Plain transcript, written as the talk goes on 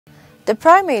The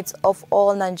primate of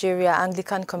all Nigeria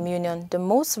Anglican Communion, the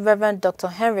Most Reverend Dr.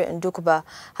 Henry Ndukuba,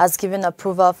 has given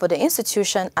approval for the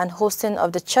institution and hosting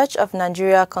of the Church of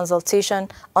Nigeria Consultation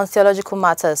on Theological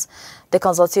Matters. The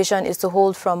consultation is to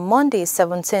hold from Monday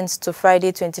 17th to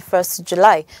Friday 21st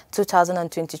July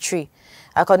 2023.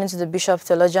 According to the Bishop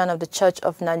Theologian of the Church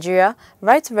of Nigeria,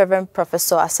 Right Reverend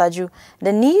Professor Asaju,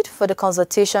 the need for the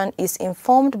consultation is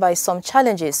informed by some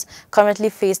challenges currently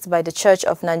faced by the Church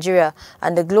of Nigeria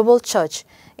and the global church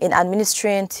in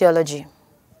administering theology.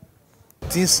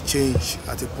 Things change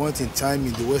at a point in time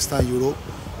in the Western Europe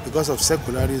because of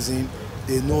secularism.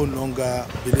 They no longer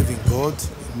believe in God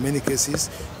in many cases.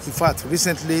 In fact,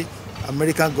 recently,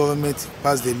 American government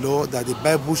passed a law that the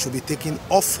Bible should be taken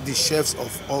off the shelves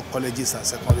of all colleges and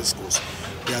secondary schools.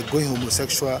 They are going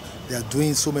homosexual, they are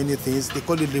doing so many things. They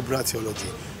call it liberal theology.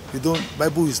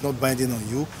 Bible is not binding on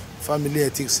you, family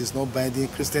ethics is not binding,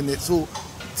 Christian ethics. So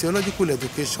theological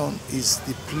education is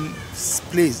the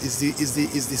place,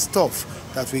 is the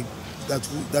stuff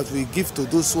that we give to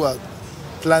those who are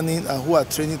planning and who are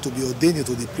training to be ordained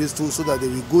into the priesthood so that they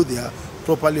will go there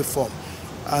properly formed.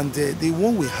 And the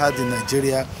one we had in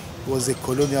Nigeria was a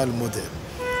colonial model.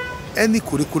 Any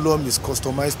curriculum is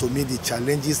customized to meet the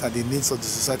challenges and the needs of the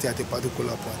society at a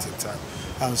particular point in time.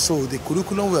 And so the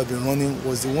curriculum we have been running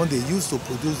was the one they used to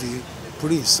produce the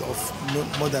priests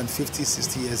of more than 50,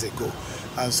 60 years ago.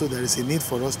 And so there is a need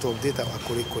for us to update our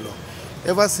curriculum.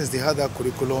 Ever since they had that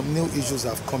curriculum, new issues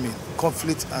have come in.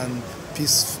 Conflict and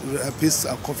peace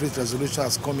and conflict resolution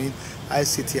has come in.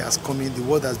 ICT has come in. The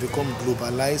world has become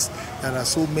globalized. There are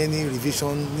so many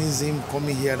revisionism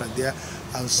coming here and there.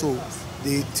 And so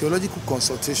the theological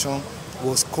consultation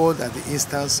was called at the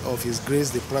instance of His Grace,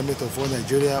 the Primate of all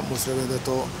Nigeria, Most Reverend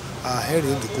Dr.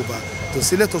 Henry Ndukuba, to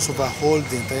say let us overhaul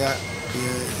the entire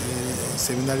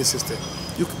seminary system.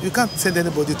 You can't send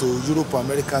anybody to Europe or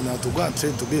America now to go and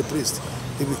train to be a priest.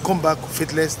 They will come back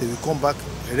faithless, they will come back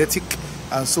heretic.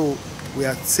 And so we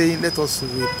are saying let us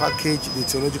repackage the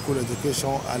theological education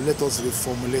and let us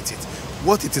reformulate it.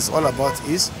 What it is all about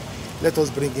is let us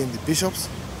bring in the bishops,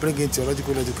 bring in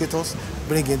theological educators,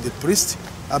 bring in the priests,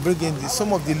 and bring in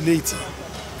some of the laity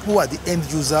who are the end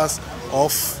users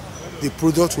of the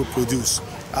product we produce.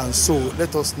 And so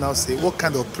let us now say what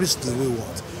kind of priests do we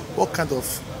want? What kind of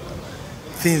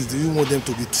things do you want them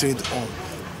to be trained on?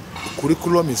 The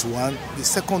curriculum is one. The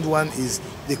second one is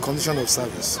the condition of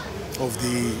service of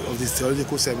the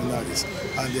theological seminaries,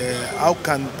 and how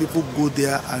can people go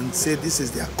there and say this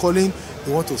is their calling,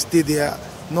 they want to stay there,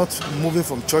 not moving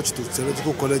from church to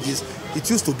theological colleges. It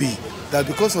used to be that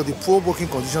because of the poor working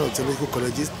condition of theological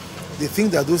colleges, they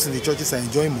think that those in the churches are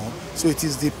enjoying more. So it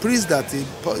is the priest that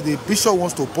the bishop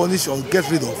wants to punish or get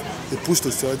rid of, they push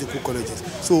to theological colleges.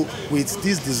 So with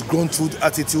this disgruntled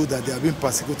attitude that they are being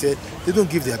persecuted, they don't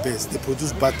give their best. They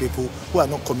produce bad people who are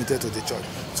not committed to the church.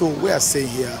 So we are saying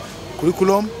here,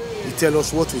 curriculum, you tell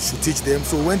us what we should teach them.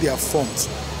 So when they are formed,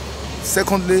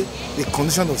 secondly, the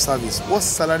condition of service. What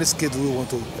salary scale do we want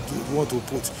to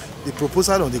put? The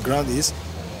proposal on the ground is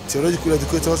theological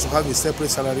educators should have a separate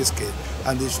salary scale,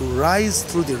 and they should rise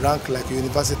through the rank like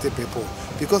university people,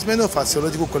 because many of our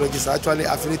theological colleges are actually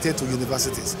affiliated to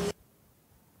universities.